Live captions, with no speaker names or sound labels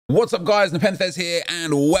What's up, guys? Nepenthes here,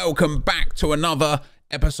 and welcome back to another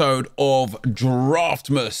episode of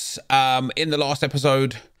Draftmas. In the last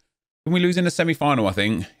episode, we lose in the semi-final, I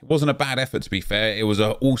think. It wasn't a bad effort, to be fair. It was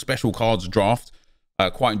an all-special cards draft.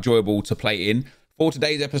 Quite enjoyable to play in. For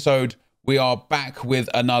today's episode, we are back with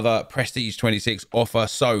another Prestige 26 offer.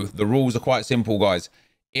 So, the rules are quite simple, guys.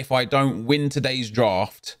 If I don't win today's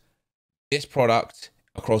draft, this product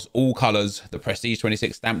across all colors, the Prestige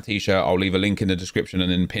 26 stamp t-shirt, I'll leave a link in the description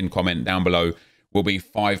and then pinned comment down below, will be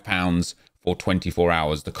 £5 for 24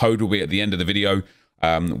 hours. The code will be at the end of the video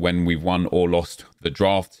when we've won or lost the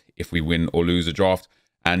draft, if we win or lose a draft.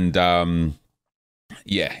 And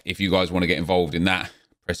yeah, if you guys want to get involved in that,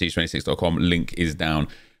 prestige26.com, link is down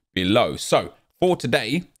below. So for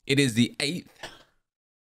today, it is the 8th.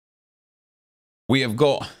 We have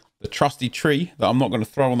got the trusty tree that I'm not going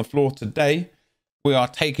to throw on the floor today. We are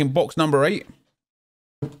taking box number 8.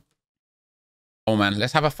 Oh man,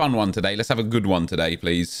 let's have a fun one today. Let's have a good one today,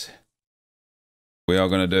 please. We are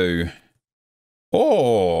going to do...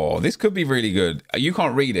 Oh, this could be really good. You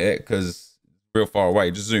can't read it because it's real far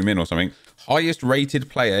away. Just zoom in or something. Highest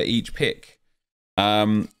rated player each pick.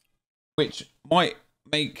 Which might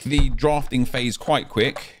make the drafting phase quite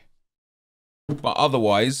quick. But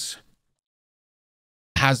otherwise,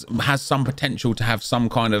 has some potential to have some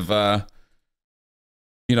kind of...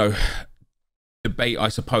 you know, debate, I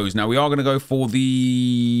suppose. Now, we are going to go for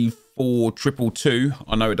the 4-2-2.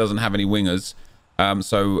 I know it doesn't have any wingers.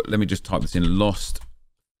 So let me just type this in. Lost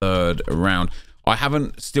third round. I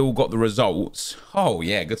haven't still got the results. Oh,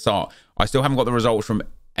 yeah, good start. I still haven't got the results from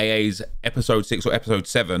AA's episode 6 or episode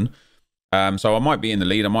 7. So I might be in the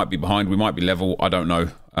lead. I might be behind. We might be level. I don't know.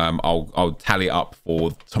 I'll tally it up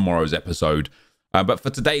for tomorrow's episode. But for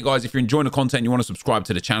today, guys, if you're enjoying the content, you want to subscribe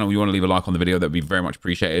to the channel, you want to leave a like on the video, that'd be very much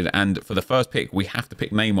appreciated. And for the first pick, we have to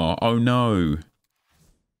pick Neymar. Oh, no.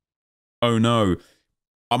 Oh, no.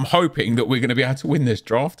 I'm hoping that we're going to be able to win this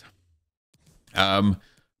draft. Yeah,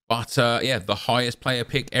 the highest player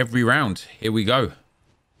pick every round. Here we go.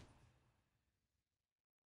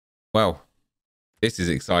 Well, this is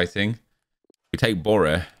exciting. We take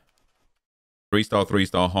Borre. 3-star,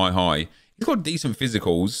 3-star, high. He's got decent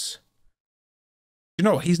physicals. You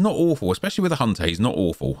know, he's not awful, especially with a hunter. He's not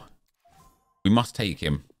awful. We must take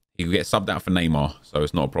him. He will get subbed out for Neymar, so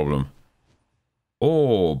it's not a problem.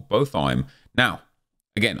 Oh, both I'm. Now,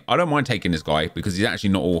 again, I don't mind taking this guy because he's actually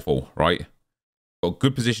not awful, right? Got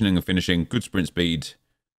good positioning and finishing, good sprint speed,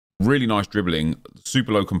 really nice dribbling,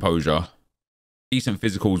 super low composure, decent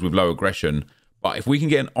physicals with low aggression. But if we can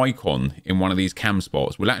get an icon in one of these cam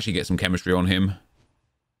spots, we'll actually get some chemistry on him.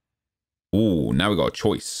 Oh, now we got a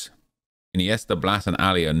choice. Iniesta, Blas, and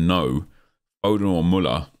Ali are no. Foden or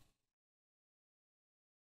Muller.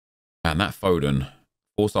 And that Foden,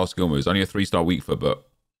 4-star skill moves, only a 3-star weak foot, but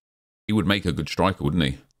he would make a good striker, wouldn't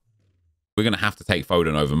he? We're going to have to take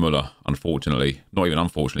Foden over Muller, unfortunately. Not even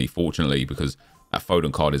unfortunately, fortunately, because that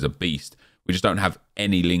Foden card is a beast. We just don't have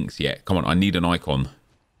any links yet. Come on, I need an icon.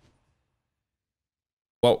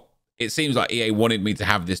 Well, it seems like EA wanted me to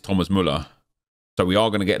have this Thomas Muller. So we are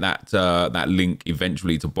going to get that link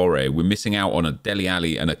eventually to Borre. We're missing out on a Dele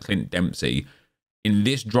Alli and a Clint Dempsey. In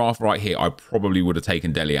this draft right here, I probably would have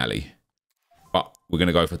taken Dele Alli. But we're going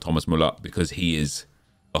to go for Thomas Muller because he is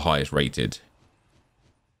the highest rated.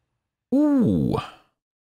 Ooh.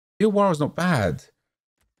 Diawara's not bad.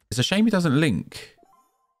 It's a shame he doesn't link.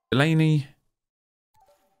 Delaney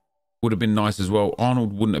would have been nice as well.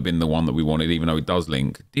 Arnold wouldn't have been the one that we wanted, even though he does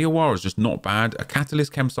link. Diawara's just not bad. A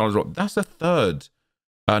Catalyst, Chemstyle as well. That's a third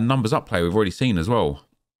numbers up player we've already seen as well.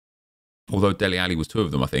 Although Dele Alli was 2 of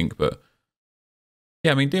them, I think. But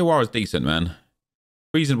yeah, I mean, Diawara's decent, man.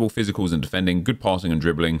 Reasonable physicals and defending. Good passing and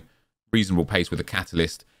dribbling. Reasonable pace with a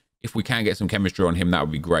Catalyst. If we can get some chemistry on him, that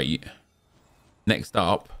would be great. Next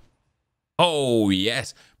up. Oh,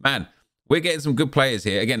 yes. Man. We're getting some good players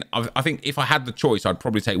here. Again, I think if I had the choice, I'd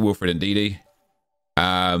probably take Wilfred and Ndidi.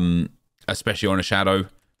 Especially on a shadow.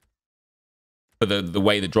 For the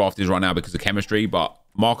way the draft is right now because of chemistry. But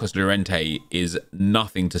Marcus Llorente is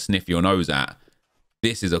nothing to sniff your nose at.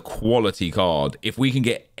 This is a quality card. If we can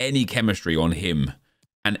get any chemistry on him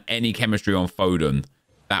and any chemistry on Foden,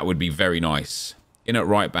 that would be very nice. In at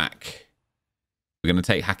right back, we're going to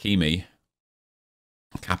take Hakimi.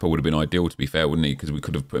 Kappa would have been ideal, to be fair, wouldn't he? Because we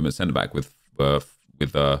could have put him at centre back with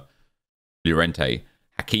Llorente.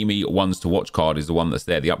 Hakimi ones to watch card is the one that's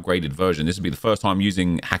there, the upgraded version. This would be the first time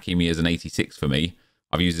using Hakimi as an 86 for me.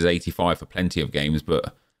 I've used his 85 for plenty of games,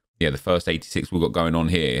 but yeah, the first 86 we've got going on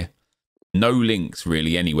here. No links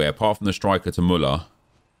really anywhere apart from the striker to Muller.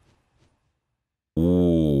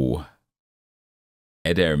 Ooh,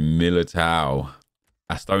 Eder Militao.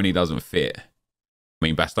 Bastoni doesn't fit. I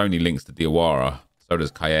mean, Bastoni links to Diawara. So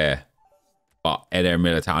does Kair. But Eder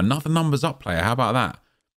Militao, another numbers up player. How about that?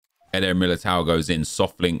 Eder Militao goes in.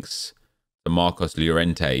 Soft links to Marcos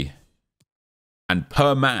Llorente. And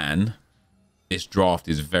per man, this draft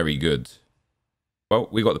is very good. Well,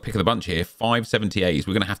 we got the pick of the bunch here. 578s.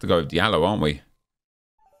 We're going to have to go with Diallo, aren't we?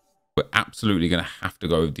 We're absolutely going to have to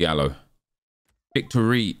go with Diallo.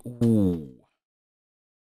 Victory. Ooh.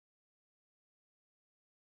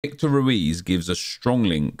 Victor Ruiz gives a strong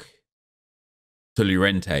link to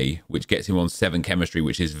Llorente, which gets him on 7 chemistry,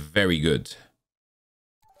 which is very good.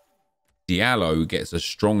 Diallo gets a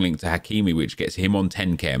strong link to Hakimi, which gets him on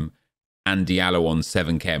 10 chem, and Diallo on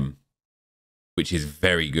 7 chem, which is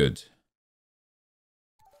very good.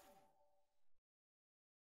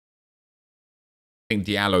 I think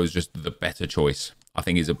Diallo is just the better choice. I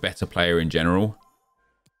think he's a better player in general.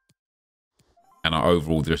 And I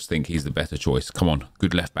overall just think he's the better choice. Come on,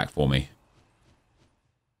 good left back for me.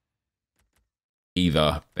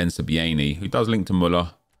 Either Ben Sabieni, who does link to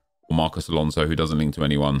Muller, or Marcos Alonso, who doesn't link to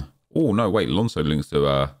anyone. Oh, no, wait, Alonso links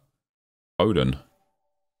to Foden.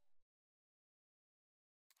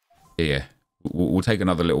 Yeah, we'll take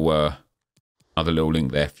another little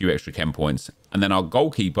link there. A few extra chem points. And then our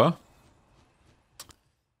goalkeeper,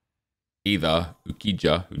 either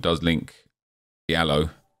Ukija, who does link Diallo,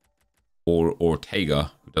 or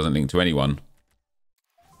Ortega, who doesn't link to anyone.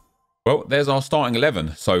 Well, there's our starting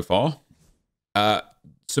 11 so far.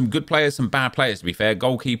 Some good players, some bad players, to be fair.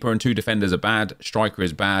 Goalkeeper and 2 defenders are bad. Striker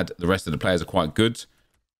is bad. The rest of the players are quite good.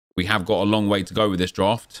 We have got a long way to go with this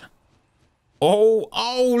draft.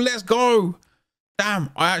 Oh, let's go.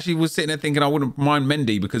 Damn, I actually was sitting there thinking I wouldn't mind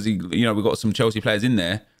Mendy because we've got some Chelsea players in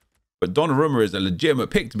there. But Donnarumma is a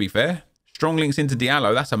legitimate pick, to be fair. Strong links into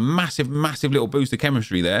Diallo. That's a massive, massive little boost of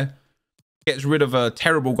chemistry there. Gets rid of a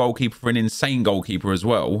terrible goalkeeper for an insane goalkeeper as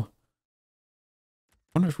well.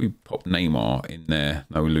 I wonder if we pop Neymar in there.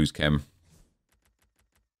 No, we lose chem.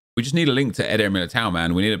 We just need a link to Eder Militao,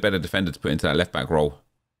 man. We need a better defender to put into that left-back role.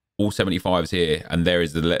 All 75s here, and there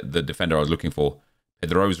is the defender I was looking for.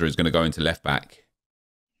 Pedrosa is going to go into left-back.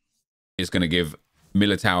 It's going to give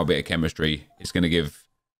Militao a bit of chemistry. It's going to give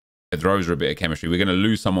Pedrosa a bit of chemistry. We're going to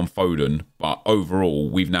lose some on Foden, but overall,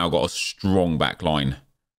 we've now got a strong back line.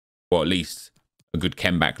 Or at least a good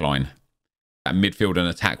chem back line. That midfield and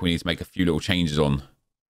attack, we need to make a few little changes on.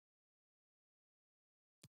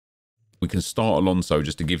 We can start Alonso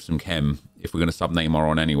just to give some chem if we're going to sub Neymar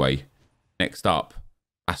on anyway. Next up,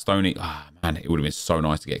 Bastoni. Ah, man, it would have been so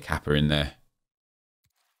nice to get Kappa in there.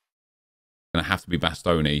 Going to have to be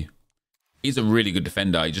Bastoni. He's a really good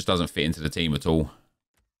defender. He just doesn't fit into the team at all.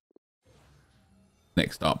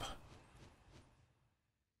 Next up,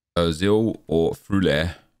 Ozil or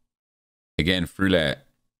Frule. Again, Frule,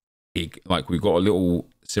 like we've got a little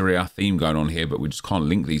Serie A theme going on here, but we just can't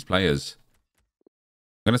link these players.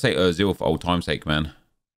 I'm going to say Ozil for old time's sake, man.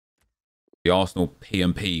 The Arsenal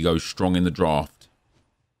P&P goes strong in the draft.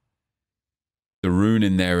 The Rune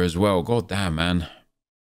in there as well. God damn, man.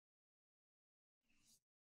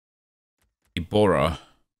 Ibora.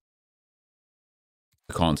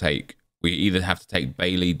 I can't take. We either have to take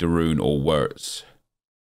Bailey, Darun, or Wirtz.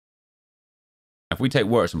 If we take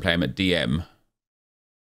Wirtz and play him at DM,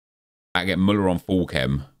 I get Muller on full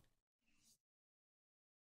chem.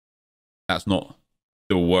 That's not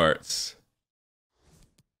the Wirtz.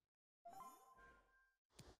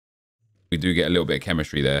 We do get a little bit of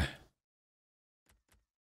chemistry there.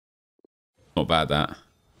 Not bad, that.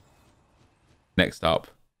 Next up.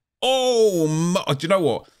 Oh, do you know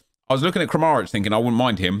what? I was looking at Kramaric thinking I wouldn't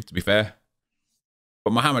mind him, to be fair.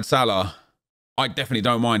 But Mohamed Salah, I definitely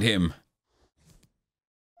don't mind him.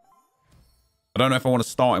 I don't know if I want to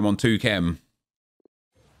start him on 2 chem.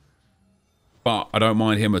 But I don't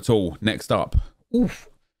mind him at all. Next up. Oof.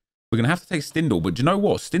 We're going to have to take Stindl. But do you know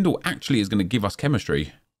what? Stindl actually is going to give us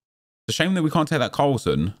chemistry. It's a shame that we can't take that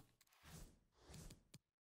Carlson.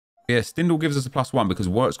 Yeah, Stindl gives us a +1 because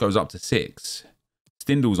Wirtz goes up to 6.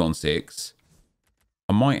 Stindl's on 6.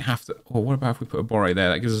 I might have to... Oh, what about if we put a Boré there?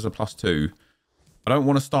 That gives us a +2. I don't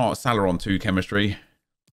want to start Salah on 2 chemistry.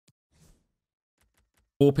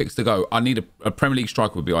 4 picks to go. I need a Premier League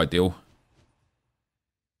striker would be ideal.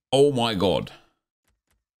 Oh my God.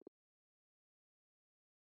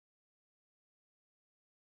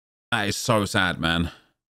 That is so sad, man.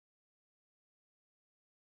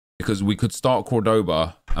 Because we could start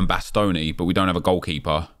Cordoba and Bastoni, but we don't have a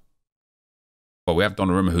goalkeeper. Well, we have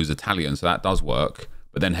Donnarumma, who's Italian, so that does work.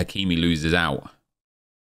 But then Hakimi loses out.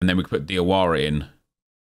 And then we could put Diawara in.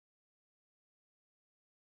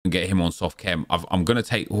 And get him on soft chem. I'm going to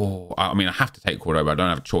take... Oh, I mean, I have to take Cordoba. I don't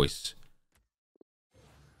have a choice.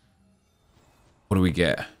 What do we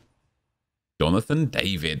get? Jonathan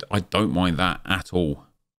David. I don't mind that at all.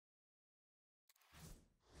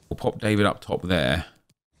 We'll pop David up top there.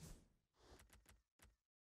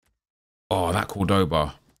 Oh, that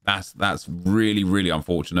Cordoba. That's really, really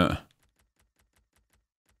unfortunate.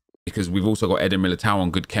 Because we've also got Eden Militao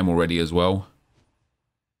on good chem already as well.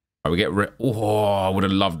 Right, we get I would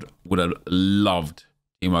have loved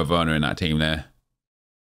Timo Werner in that team there.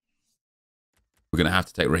 We're gonna have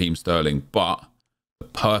to take Raheem Sterling, but the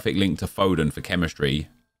perfect link to Foden for chemistry,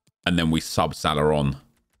 and then we sub Salah on.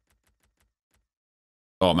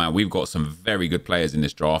 Oh man, we've got some very good players in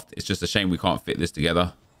this draft. It's just a shame we can't fit this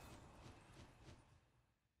together.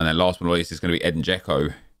 And then last but not least, it's going to be Edin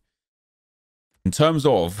Dzeko. In terms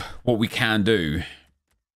of what we can do,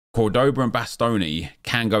 Cordoba and Bastoni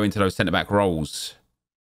can go into those centre-back roles.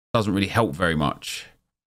 Doesn't really help very much.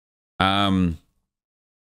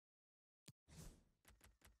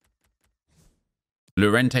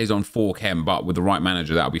 Llorente's on 4 chem, but with the right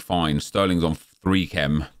manager, that'll be fine. Sterling's on 3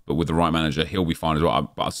 chem, but with the right manager, he'll be fine as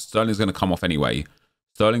well. But Sterling's going to come off anyway.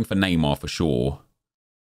 Sterling for Neymar for sure.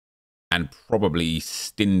 And probably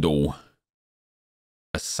Stindl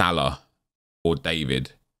for Salah or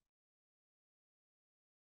David.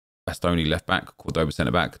 Bastoni left back, Cordoba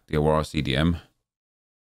centre back, Diawara CDM.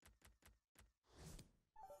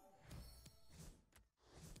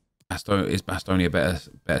 Is Bastoni a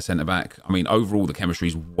better centre back? I mean, overall the chemistry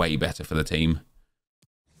is way better for the team.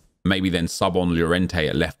 Maybe then sub on Llorente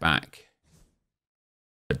at left back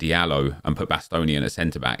for Diallo and put Bastoni in at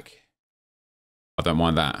centre back. I don't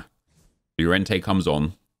mind that. Llorente comes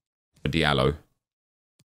on for Diallo.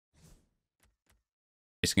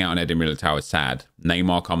 Missing out on Eden Militao is sad.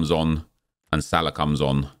 Neymar comes on and Salah comes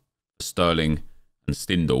on for Sterling and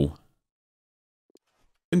Stindl.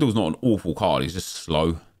 Stindl's not an awful card. He's just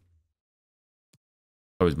slow.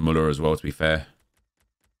 So is Muller as well, to be fair.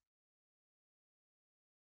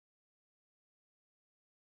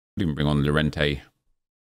 Didn't even bring on Llorente.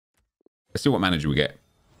 Let's see what manager we get.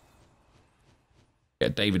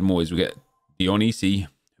 Get David Moyes. We get Dionisi,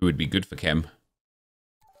 who would be good for chem.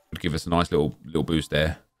 Would give us a nice little boost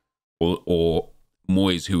there. Or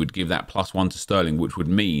Moyes, who would give that +1 to Sterling, which would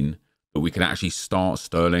mean that we could actually start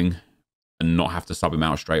Sterling and not have to sub him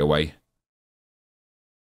out straight away.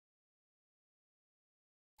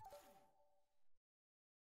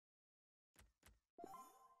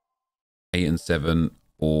 Eight and 7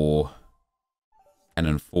 or 10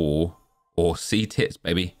 and 4 or C tits,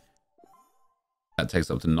 baby. That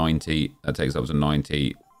takes up to 90. That takes up to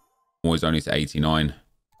 90. Moyes only to 89.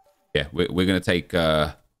 Yeah, we're gonna take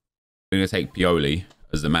Pioli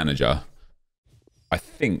as the manager. I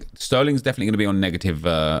think Sterling's definitely gonna be on negative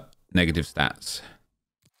stats,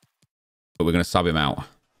 but we're gonna sub him out.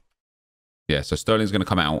 Yeah, so Sterling's gonna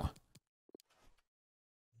come out.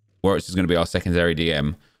 Wirtz is gonna be our secondary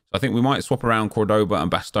DM. So I think we might swap around Cordoba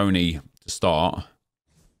and Bastoni to start.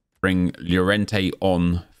 Bring Llorente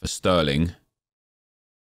on for Sterling.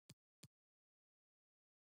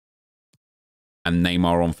 And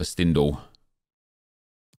Neymar on for Stindl.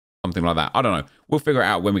 Something like that. I don't know. We'll figure it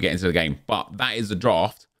out when we get into the game. But that is the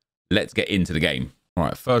draft. Let's get into the game. All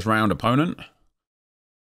right, first round opponent.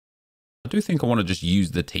 I do think I want to just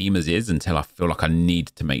use the team as is until I feel like I need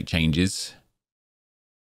to make changes.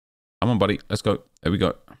 Come on, buddy. Let's go. There we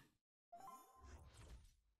go.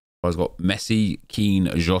 I've got Messi, Keane,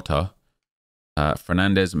 Jota,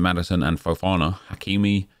 Fernandez, Madison, and Fofana.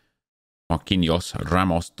 Hakimi, Marquinhos,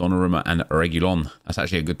 Ramos, Donnarumma, and Reguilon. That's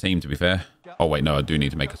actually a good team, to be fair. Oh, wait, no, I do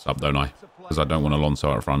need to make a sub, don't I? Because I don't want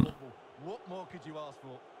Alonso up front. What more could you ask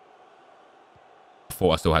for? I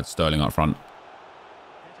thought I still had Sterling up front.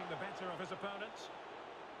 Getting the better of his opponents.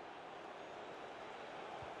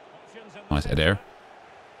 Nice head there.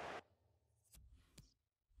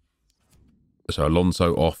 So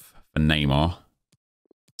Alonso off for Neymar.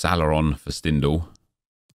 Salah on for Stindl.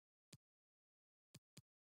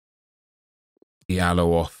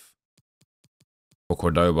 Diallo off for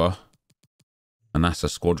Cordoba. And that's a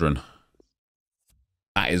squadron.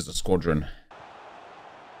 That is the squadron.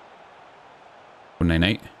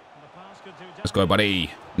 198. Let's go,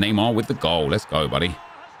 buddy. Neymar with the goal. Let's go, buddy.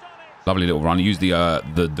 Lovely little run. Use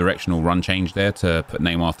the directional run change there to put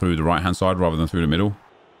Neymar through the right-hand side rather than through the middle.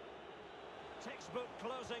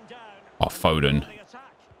 Oh, Foden.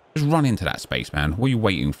 Just run into that space, man. What are you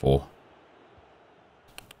waiting for?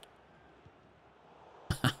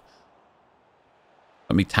 Let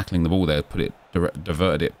me tackling the ball there. Put it,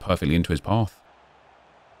 diverted it perfectly into his path.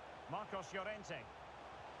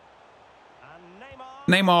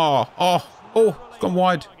 Neymar. Oh, it's gone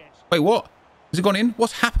wide. Wait, what? Has it gone in?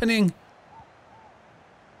 What's happening?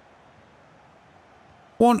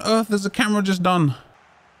 What on earth has the camera just done?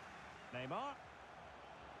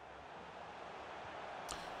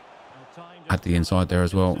 At the inside there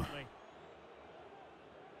as well.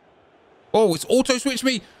 Oh, it's auto switched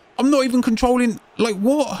me. I'm not even controlling. Like,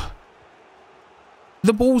 what?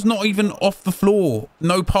 The ball's not even off the floor.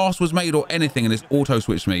 No pass was made or anything, and it's auto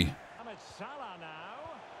switched me.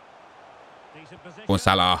 Go on,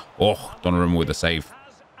 Salah. Oh, Donnarumma with the save.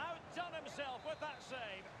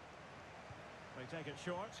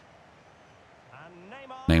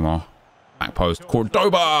 Neymar. Back post.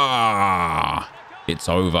 Cordoba. It's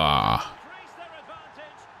over. A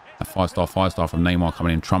 5-star from Neymar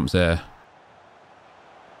coming in. Trumps there.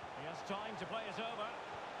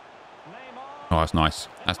 Oh, that's nice.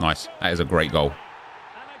 That's nice. That is a great goal.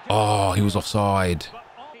 Oh, he was offside.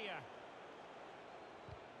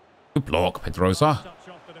 Good block, Pedrosa.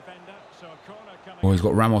 Oh, he's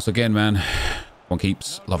got Ramos again, man. One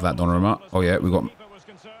keeps. Love that, Donnarumma. Oh, yeah, we've got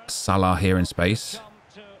Salah here in space.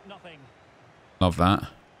 Love that.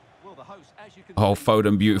 Oh,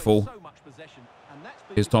 Foden, beautiful.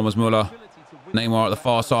 Here's Thomas Muller. Neymar at the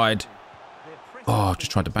far side. Oh,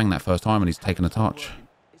 just tried to bang that first time and he's taken a touch.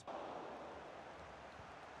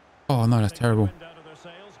 Oh, no, that's terrible.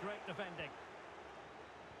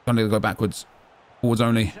 Don't need to go backwards. Forwards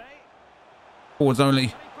only. Forwards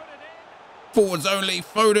only. Forwards only.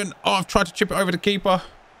 Foden. Oh, I've tried to chip it over the keeper.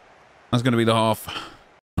 That's going to be the half.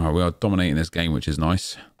 All right, we are dominating this game, which is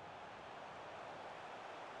nice.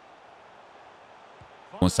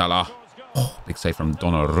 Go on, Salah. Oh, big save from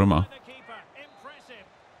Donnarumma.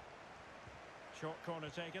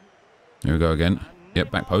 Here we go again.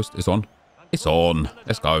 Yep, back post. It's on. It's on.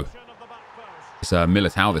 Let's go. It's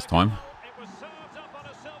Militao this time.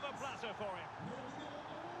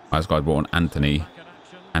 This guy brought on Anthony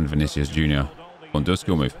and Vinicius Jr. Go on, do a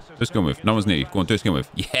skill move. Do a skill move. No one's near you. Go on, do a skill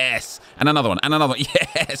move. Yes! And another one. And another one.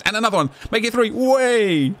 Yes! And another one. Make it 3.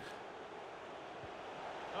 Way!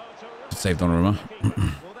 Good save, Donnarumma.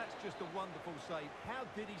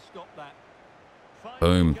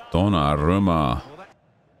 Boom. Donnarumma.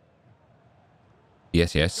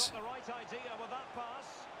 Yes, yes.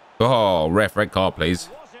 Oh, ref, red card, please.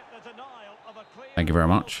 Thank you very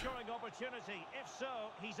much.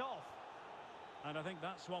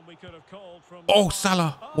 Oh,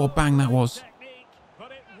 Salah. What bang that was.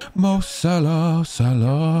 Mo Salah,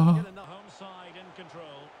 Salah.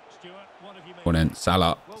 Go on then.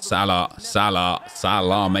 Salah, Salah, Salah,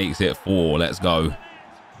 Salah makes it 4. Let's go.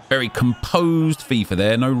 Very composed FIFA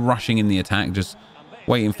there. No rushing in the attack. Just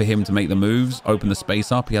waiting for him to make the moves. Open the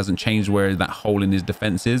space up. He hasn't changed where that hole in his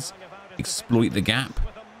defense is. Exploit the gap.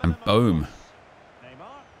 And boom.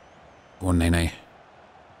 Go on, Nene.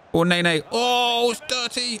 Go on, Nene. Oh, it's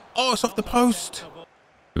dirty. Oh, it's off the post.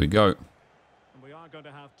 Here we go.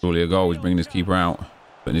 Surely a goal. He's bringing his keeper out.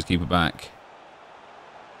 Putting his keeper back.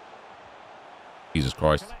 Jesus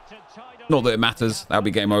Christ. Not that it matters. That'll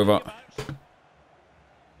be game over.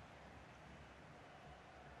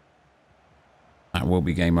 That will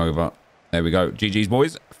be game over. There we go. GG's,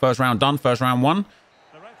 boys. First round done. First round won.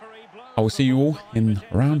 I will see you all in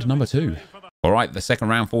round number 2. All right. The second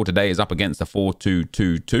round for today is up against the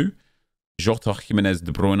 4-2-2-2. Jota, Jimenez,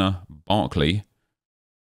 De Bruyne, Barkley,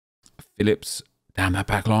 Phillips. Damn, that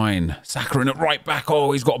back line. Saka in at right back.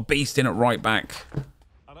 Oh, he's got a beast in at right back.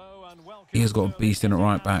 He has got a beast in at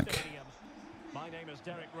right back.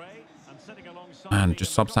 Man,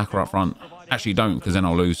 just sub Saka up front. Actually, don't, because then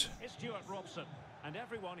I'll lose. I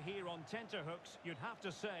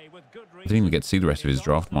didn't even get to see the rest of his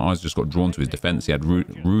draft. My eyes just got drawn to his defence. He had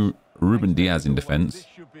Ruben Diaz in defence.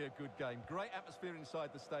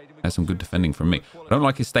 That's some good defending from me. I don't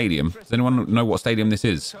like his stadium. Does anyone know what stadium this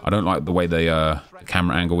is? I don't like the way the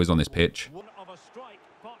camera angle is on this pitch.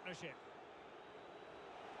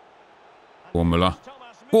 Go on, Muller.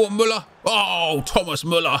 Go on, Muller. Oh, Thomas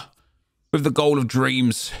Muller with the goal of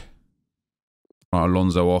dreams. Right,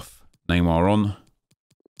 Alonso off. Neymar on.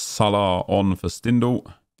 Salah on for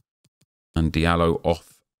Stindl. And Diallo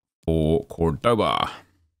off for Cordoba.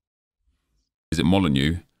 Is it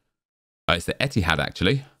Molineux? It's the Etihad,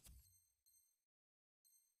 actually.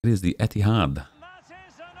 It is the Etihad.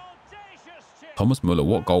 Thomas Muller,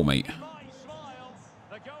 what goal, mate?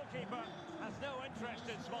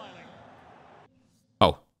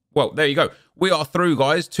 Oh, well, there you go. We are through,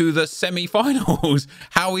 guys, to the semi-finals.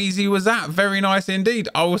 How easy was that? Very nice indeed.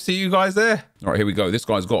 I will see you guys there. All right, here we go. This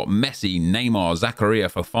guy's got Messi, Neymar, Zakaria,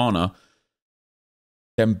 Fofana,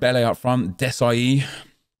 Dembele up front, Desailly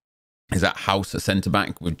is at House at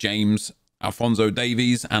centre-back with James, Alphonso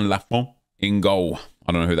Davies and Lafont in goal.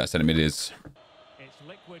 I don't know who that centre mid is.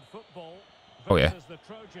 Oh, yeah.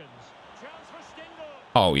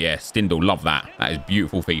 Oh, yeah. Stindl. Love that. That is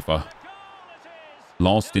beautiful FIFA.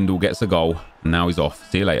 Lars Stindl gets a goal. And now he's off.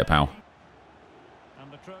 See you later, pal.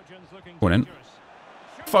 Go on in.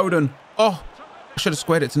 Foden. Oh, I should have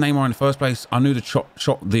squared it to Neymar in the first place. I knew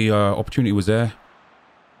the opportunity was there.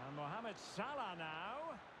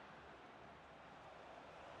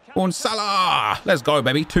 Go on, Salah. Let's go,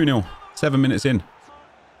 baby. 2-0. 7 minutes in.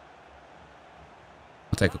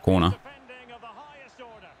 I'll take a corner.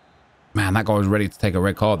 Man, that guy was ready to take a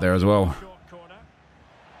red card there as well.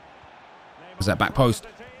 Was that back post?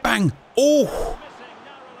 Bang! Oh!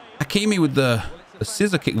 Hakimi with the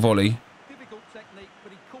scissor kick volley.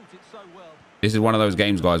 This is one of those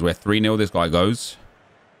games, guys, where 3-0 this guy goes.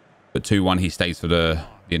 But 2-1 he stays for the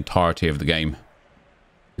entirety of the game.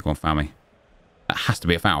 Go on, family. That has to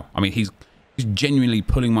be a foul. I mean, he's genuinely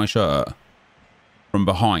pulling my shirt from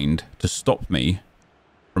behind to stop me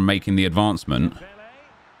from making the advancement.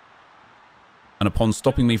 And upon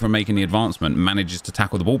stopping me from making the advancement, manages to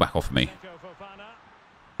tackle the ball back off of me.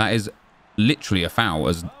 That is literally a foul,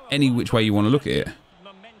 as any which way you want to look at it.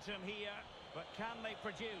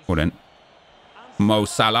 Well then. Mo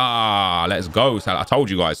Salah. Let's go, Salah. I told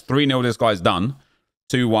you guys, 3-0 this guy's done.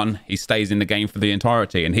 2-1, he stays in the game for the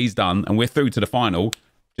entirety, and he's done. And we're through to the final,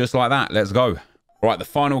 just like that. Let's go. All right, the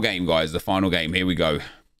final game, guys. The final game. Here we go.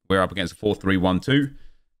 We're up against a 4-3-1-2.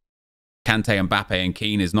 Kante, Mbappe, and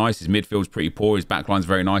Keane is nice. His midfield's pretty poor. His backline's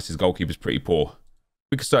very nice. His goalkeeper's pretty poor.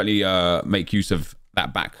 We could certainly make use of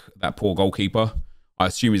that poor goalkeeper. I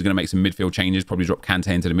assume he's going to make some midfield changes. Probably drop Kante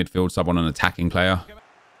into the midfield, sub on an attacking player.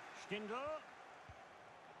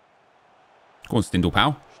 Go on, Stindl,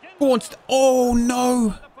 pal. Go on, oh,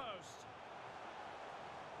 no.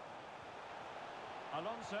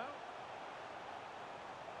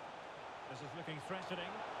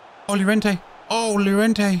 Oh, Llorente. Oh,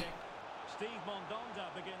 Llorente.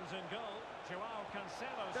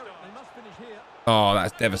 Oh,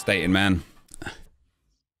 that's devastating, man.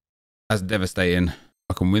 That's devastating.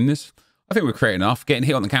 I can win this. I think we're creating enough. Getting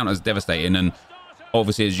hit on the counter is devastating. And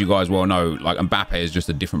obviously, as you guys well know, like Mbappe is just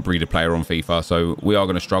a different breed of player on FIFA. So we are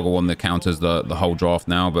going to struggle on the counters the whole draft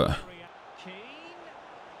now. But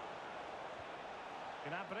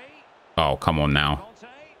oh, come on now.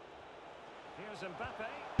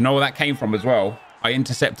 You know where that came from as well? I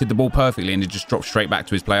intercepted the ball perfectly and it just dropped straight back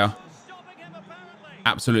to his player.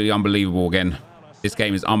 Absolutely unbelievable again. This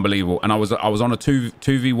game is unbelievable. And I was on a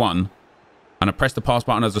 2v1 and I pressed the pass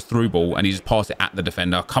button as a through ball and he just passed it at the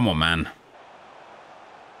defender. Come on, man.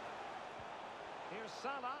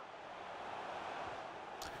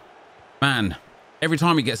 Man, every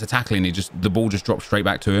time he gets a tackling, the ball just drops straight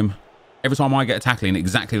back to him. Every time I get a tackling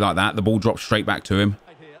exactly like that, the ball drops straight back to him.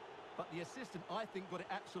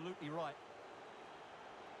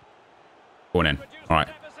 Go on in. All right.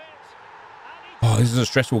 Oh, this is a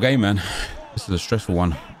stressful game, man. This is a stressful one.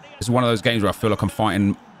 This is one of those games where I feel like I'm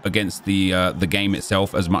fighting against the game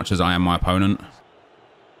itself as much as I am my opponent.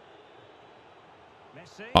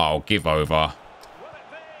 Oh, give over.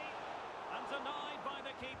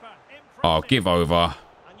 Oh, give over.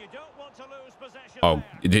 Oh,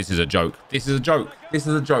 this is a joke. This is a joke. This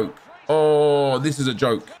is a joke. Oh, this is a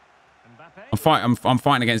joke. I'm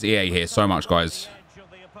fighting against EA here so much, guys.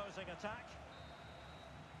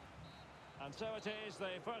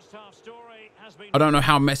 I don't know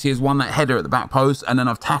how Messi has won that header at the back post, and then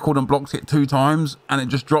I've tackled and blocked it 2 times, and it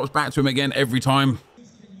just drops back to him again every time.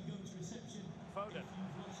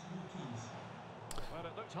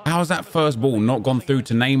 How's that first ball not gone through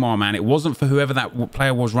to Neymar, man? It wasn't for whoever that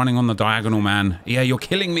player was running on the diagonal, man. Yeah, you're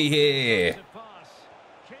killing me here.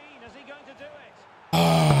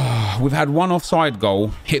 Oh, we've had 1 offside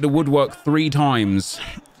goal, hit the woodwork 3 times.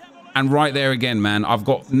 And right there again, man, I've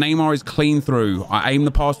got Neymar is clean through. I aim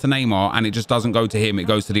the pass to Neymar and it just doesn't go to him. It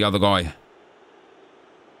goes to the other guy.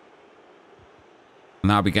 And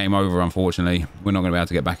that'll be game over, unfortunately. We're not going to be able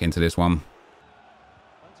to get back into this one.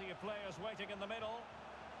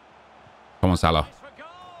 Come on, Salah.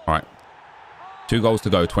 All right. 2 goals to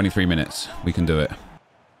go, 23 minutes. We can do it.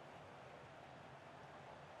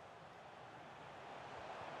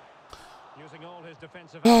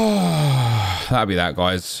 That'll be that,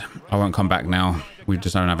 guys. I won't come back now. We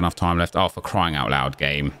just don't have enough time left. Oh, for crying out loud,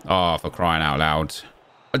 game. Oh, for crying out loud.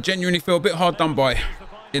 I genuinely feel a bit hard done by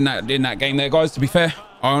in that game there, guys, to be fair.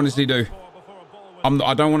 I honestly do.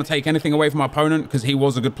 I don't want to take anything away from my opponent because he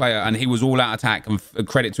was a good player and he was all out attack, and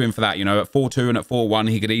credit to him for that. You know, at 4-2 and at 4-1,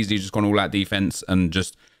 he could easily just gone all out defense and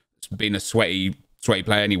just been a sweaty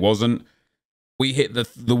player, and he wasn't. We hit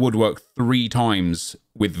the woodwork 3 times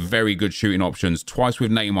with very good shooting options. Twice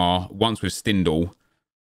with Neymar, once with Stindl.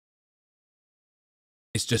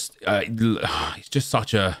 it's just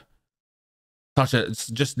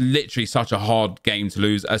just literally such a hard game to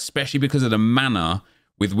lose, especially because of the manner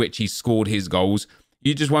with which he scored his goals.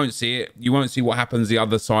 You just won't see it. You won't see what happens the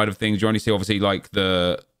other side of things. You only see obviously like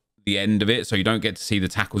the end of it. So you don't get to see the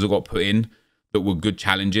tackles that got put in that were good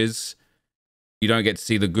challenges. You don't get to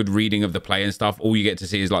see the good reading of the play and stuff. All you get to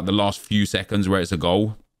see is like the last few seconds where it's a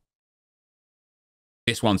goal.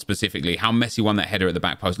 This one specifically, how Messi won that header at the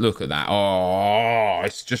back post. Look at that. Oh,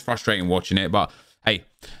 it's just frustrating watching it. But hey,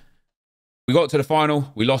 we got to the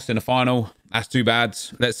final. We lost in the final. That's too bad.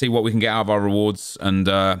 Let's see what we can get out of our rewards. And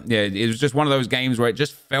yeah, it was just one of those games where it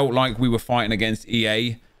just felt like we were fighting against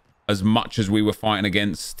EA as much as we were fighting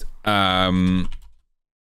against our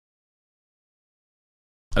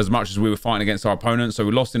opponents. So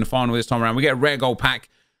we lost in the final this time around. We get a rare gold pack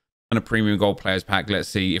and a premium gold players pack. Let's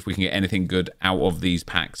see if we can get anything good out of these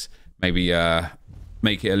packs. Maybe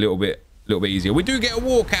make it a little bit easier. We do get a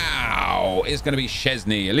walkout. It's going to be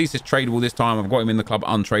Szczesny. At least it's tradable this time. I've got him in the club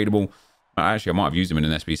untradeable. Actually, I might have used him in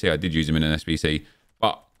an SBC. I did use him in an SBC.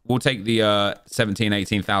 But we'll take the 17,000,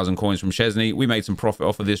 18,000 coins from Szczesny. We made some profit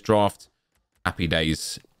off of this draft. Happy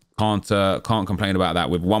days. Can't complain about that.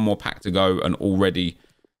 With one more pack to go and already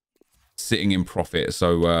sitting in profit.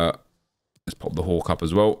 So let's pop the Hawk up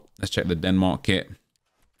as well. Let's check the Denmark kit.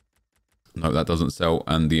 No, that doesn't sell.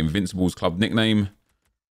 And the Invincibles Club nickname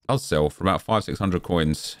does sell for about 500-600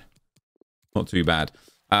 coins. Not too bad.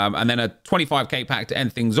 And then a 25k pack to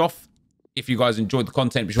end things off. If you guys enjoyed the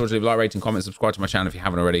content, be sure to leave a like, rating, comment, subscribe to my channel if you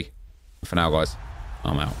haven't already. For now, guys,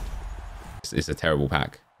 I'm out. It's a terrible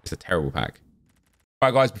pack. It's a terrible pack. All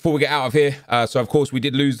right, guys, before we get out of here, so of course we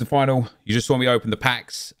did lose the final. You just saw me open the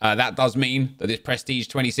packs. That does mean that this Prestige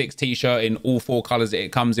 26 t-shirt in all 4 colors that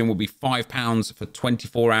it comes in will be £5 for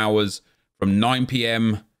 24 hours from 9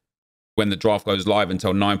 p.m. when the draft goes live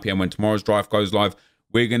until 9 p.m. when tomorrow's draft goes live.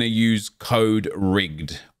 We're going to use code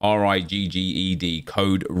RIGGED, R-I-G-G-E-D,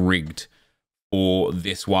 code RIGGED for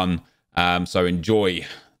this one. So enjoy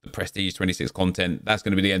the Prestige 26 content. That's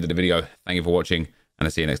going to be the end of the video. Thank you for watching, and I'll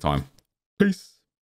see you next time. Peace.